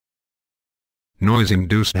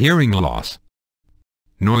Noise-induced hearing loss.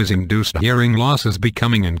 Noise-induced hearing loss is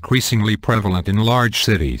becoming increasingly prevalent in large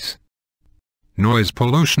cities. Noise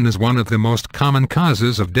pollution is one of the most common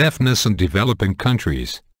causes of deafness in developing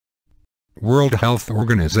countries. World Health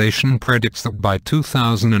Organization predicts that by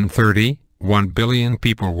 2030, 1 billion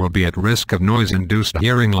people will be at risk of noise-induced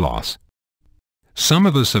hearing loss. Some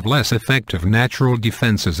of us have less effective natural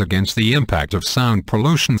defenses against the impact of sound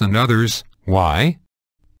pollution than others. Why?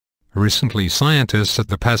 Recently, scientists at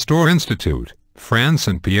the Pasteur Institute, France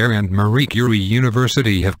and Pierre Marie Curie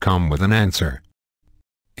University have come with an answer.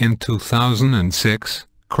 In 2006,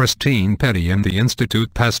 Christine Petty in the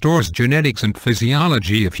Institute Pasteur's Genetics and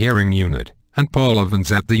Physiology of Hearing Unit, and Paul Evans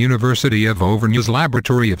at the University of Auvergne's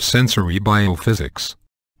Laboratory of Sensory Biophysics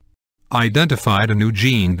identified a new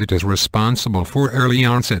gene that is responsible for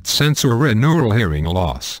early-onset sensorineural hearing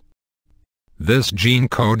loss. This gene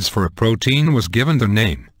codes for a protein was given the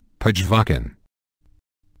name pejvakin.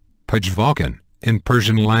 Pejvakin, in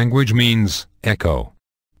Persian language, means echo.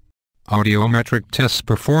 Audiometric tests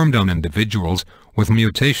performed on individuals with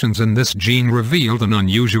mutations in this gene revealed an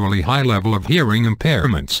unusually high level of hearing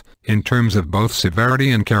impairments, in terms of both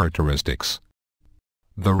severity and characteristics.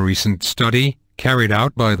 The recent study, carried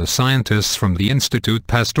out by the scientists from the Institut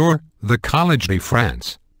Pasteur, the Collège de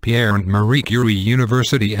France, Pierre Marie Curie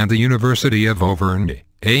University and the University of Auvergne,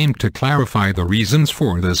 aimed to clarify the reasons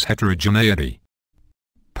for this heterogeneity.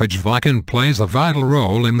 Pejvakin plays a vital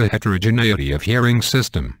role in the heterogeneity of hearing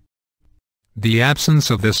system. The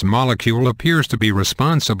absence of this molecule appears to be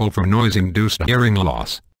responsible for noise-induced hearing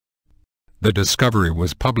loss. The discovery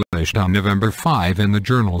was published on November 5 in the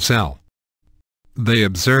journal Cell. They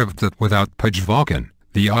observed that without pejvakin,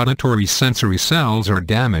 the auditory sensory cells are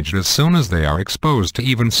damaged as soon as they are exposed to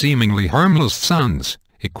even seemingly harmless sounds,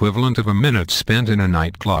 equivalent of a minute spent in a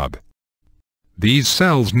nightclub. These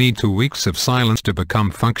cells need 2 weeks of silence to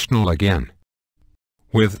become functional again.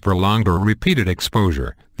 With prolonged or repeated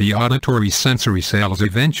exposure, the auditory sensory cells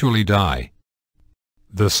eventually die.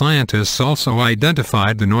 The scientists also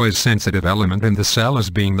identified the noise-sensitive element in the cell as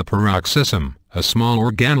being the peroxisome, a small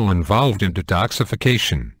organelle involved in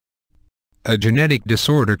detoxification. A genetic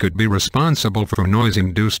disorder could be responsible for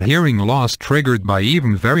noise-induced hearing loss triggered by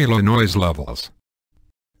even very low noise levels.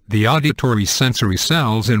 The auditory sensory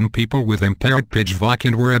cells in people with impaired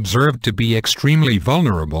pejvakin were observed to be extremely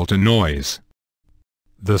vulnerable to noise.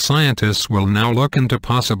 The scientists will now look into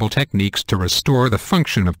possible techniques to restore the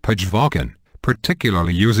function of pejvakin,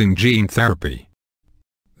 particularly using gene therapy.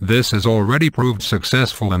 This has already proved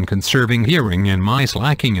successful in conserving hearing in mice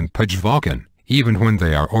lacking in pejvakin, even when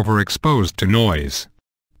they are overexposed to noise.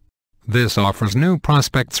 This offers new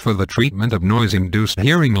prospects for the treatment of noise-induced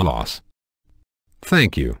hearing loss.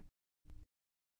 Thank you.